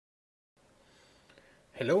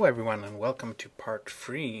Hello everyone and welcome to part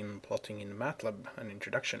 3 in plotting in MATLAB, an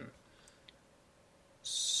introduction.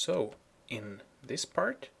 So, in this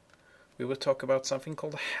part we will talk about something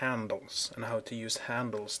called handles and how to use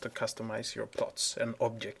handles to customize your plots and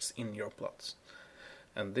objects in your plots.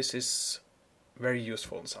 And this is very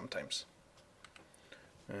useful sometimes.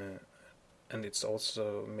 And it's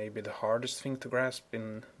also maybe the hardest thing to grasp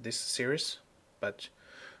in this series, but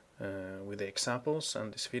with the examples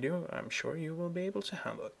and this video, I'm sure you will be able to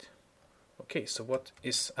handle it. Okay, so what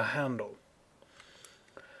is a handle?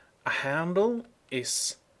 A handle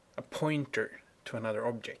is a pointer to another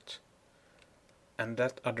object. And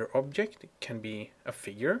that other object can be a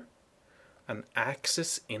figure, an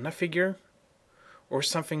axis in a figure, or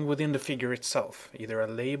something within the figure itself, either a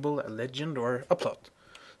label, a legend, or a plot.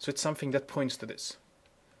 So it's something that points to this.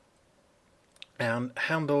 And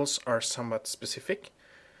handles are somewhat specific,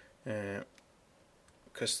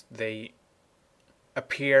 because they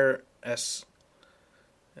appear as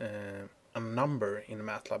a number in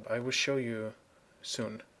MATLAB. I will show you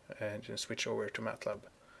soon and switch over to MATLAB.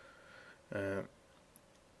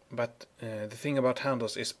 But the thing about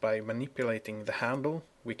handles is by manipulating the handle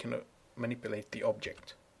we can manipulate the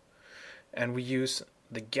object. And we use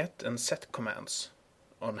the get and set commands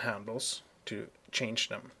on handles to change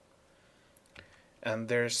them. And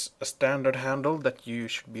there's a standard handle that you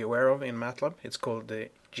should be aware of in MATLAB. It's called the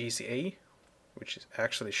GCA, which is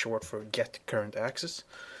actually short for get current axis.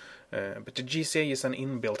 But the GCA is an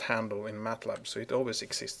inbuilt handle in MATLAB, so it always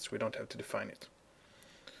exists. We don't have to define it.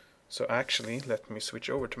 So actually, let me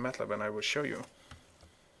switch over to MATLAB and I will show you.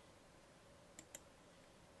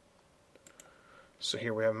 So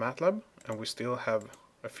here we have MATLAB, and we still have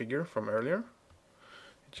a figure from earlier.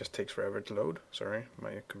 It just takes forever to load. Sorry,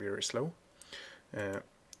 my computer is slow.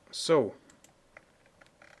 So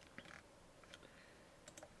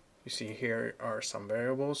you see here are some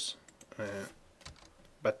variables,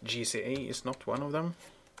 but GCA is not one of them.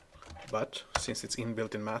 But since it's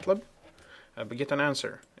inbuilt in MATLAB, we get an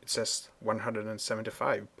answer. It says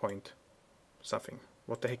 175 point something.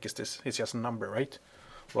 What the heck is this? It's just a number, right?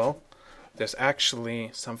 Well, there's actually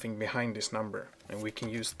something behind this number, and we can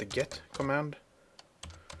use the get command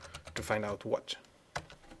to find out what.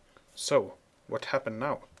 So what happened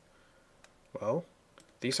now? Well,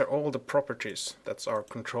 these are all the properties that are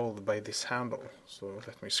controlled by this handle. So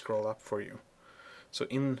let me scroll up for you. So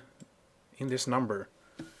in this number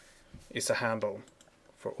is a handle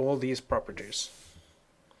for all these properties.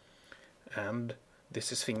 And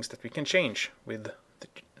this is things that we can change with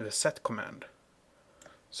the set command.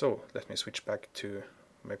 So let me switch back to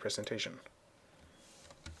my presentation.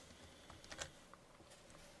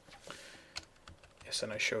 Yes,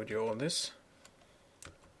 and I showed you all this.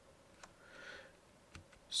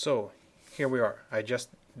 So here we are. I just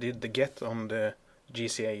did the get on the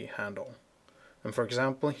GCA handle. And for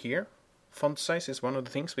example here, font size is one of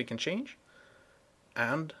the things we can change.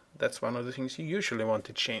 And that's one of the things you usually want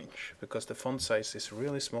to change, because the font size is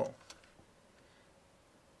really small.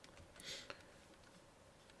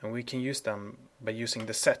 And we can use them by using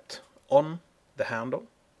the set on the handle.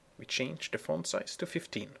 We change the font size to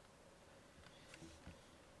 15.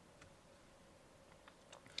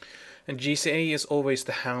 And GCA is always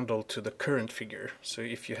the handle to the current figure. So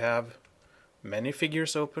if you have many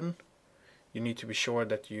figures open, you need to be sure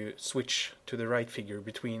that you switch to the right figure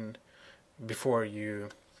before you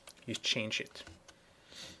change it.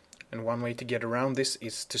 And one way to get around this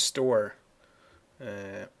is to store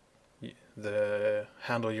the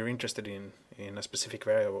handle you're interested in a specific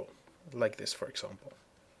variable, like this for example.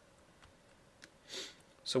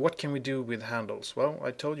 So what can we do with handles? Well, I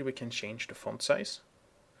told you we can change the font size.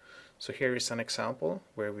 So here is an example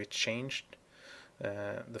where we changed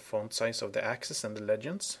the font size of the axis and the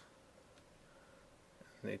legends.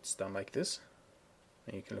 And it's done like this.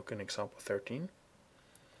 And you can look at example 13.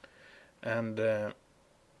 And it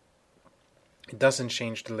doesn't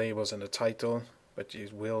change the labels and the title, but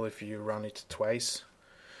it will if you run it twice.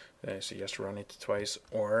 So just run it twice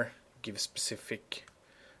or give specific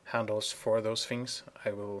handles for those things. I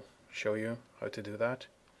will show you how to do that.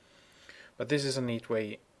 But this is a neat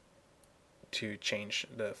way to change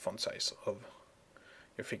the font size of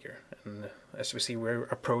your figure. And as we see, we're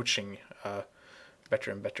approaching a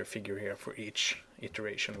better and better figure here for each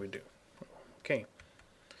iteration we do. Okay,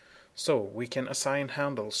 so we can assign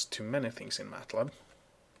handles to many things in MATLAB.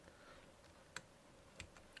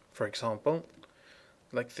 For example,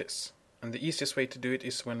 like this. And the easiest way to do it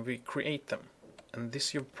is when we create them. And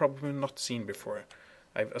this you've probably not seen before.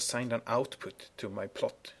 I've assigned an output to my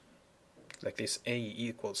plot, like this: a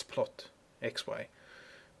equals plot xy,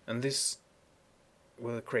 and this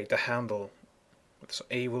will create a handle So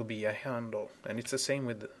A will be a handle, and it's the same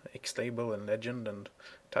with X label and legend and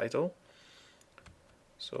title.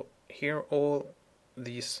 So here all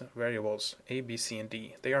these variables A, B, C, and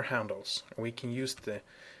D, they are handles. We can use the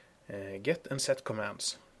get and set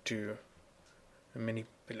commands to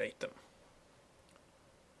manipulate them.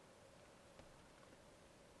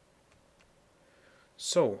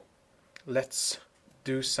 So let's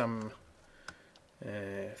do some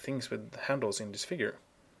things with handles in this figure.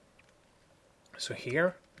 So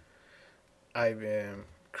here I've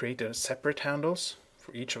created separate handles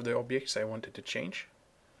for each of the objects I wanted to change.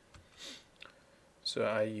 So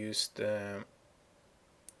I used, and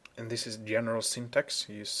this is general syntax,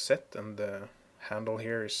 you use set, and the handle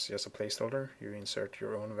here is just a placeholder. You insert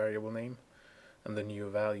your own variable name and the new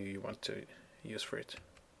value you want to use for it.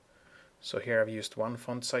 So here I've used one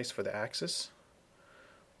font size for the axis,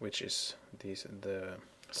 which is the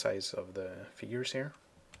size of the figures here.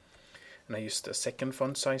 And I used a second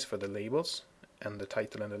font size for the labels and the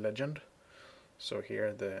title and the legend. So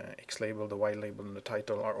here the X label, the Y label, and the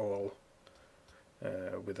title are all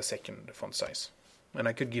with a second font size. And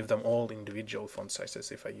I could give them all individual font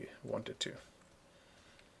sizes if I wanted to.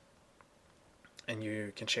 And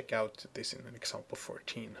you can check out this in example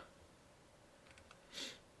 14.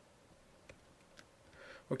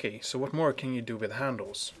 Okay, so what more can you do with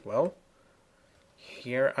handles? Well,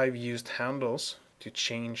 here I've used handles to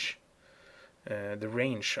change the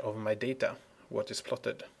range of my data, what is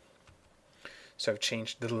plotted. So I've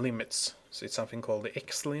changed the limits. So it's something called the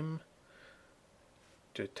X-lim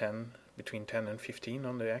to 10, between 10 and 15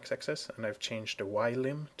 on the x-axis, and I've changed the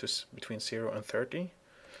y-lim to between 0 and 30.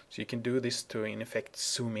 So you can do this to, in effect,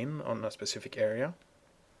 zoom in on a specific area.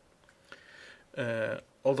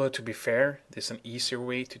 Although, to be fair, there's an easier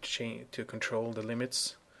way to control the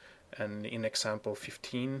limits, and in example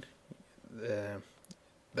 15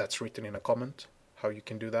 that's written in a comment how you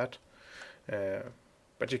can do that.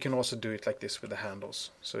 But you can also do it like this with the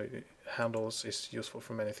handles. So handles is useful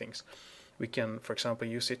for many things. We can, for example,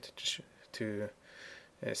 use it to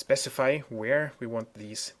specify where we want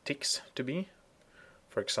these ticks to be.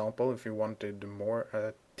 For example, if we wanted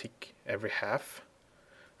more tick every half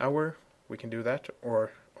hour, we can do that,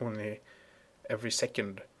 or only every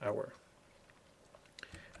second hour.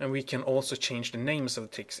 And we can also change the names of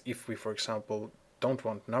the ticks if we, for example, don't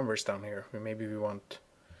want numbers down here. Maybe we want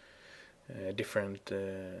different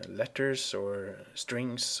letters or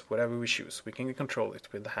strings, whatever we choose. We can control it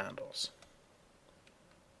with the handles.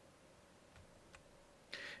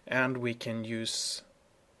 And we can use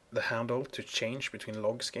the handle to change between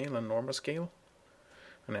log scale and normal scale.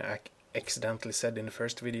 And I accidentally said in the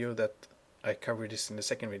first video that I covered this in the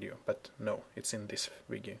second video, but no, it's in this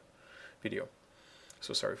video.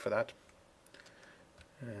 So sorry for that.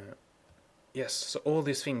 Yes, so all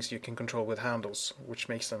these things you can control with handles, which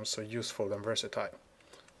makes them so useful and versatile.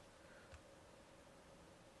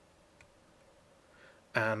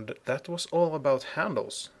 And that was all about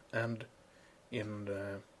handles. And in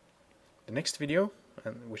the next video,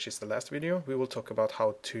 which is the last video, we will talk about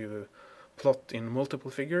how to plot in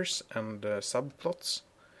multiple figures and subplots,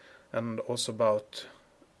 and also about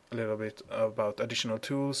a little bit about additional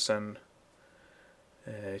tools and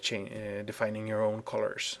defining your own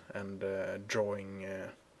colors and drawing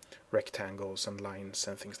rectangles and lines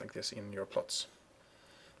and things like this in your plots.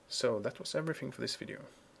 So that was everything for this video.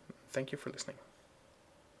 Thank you for listening.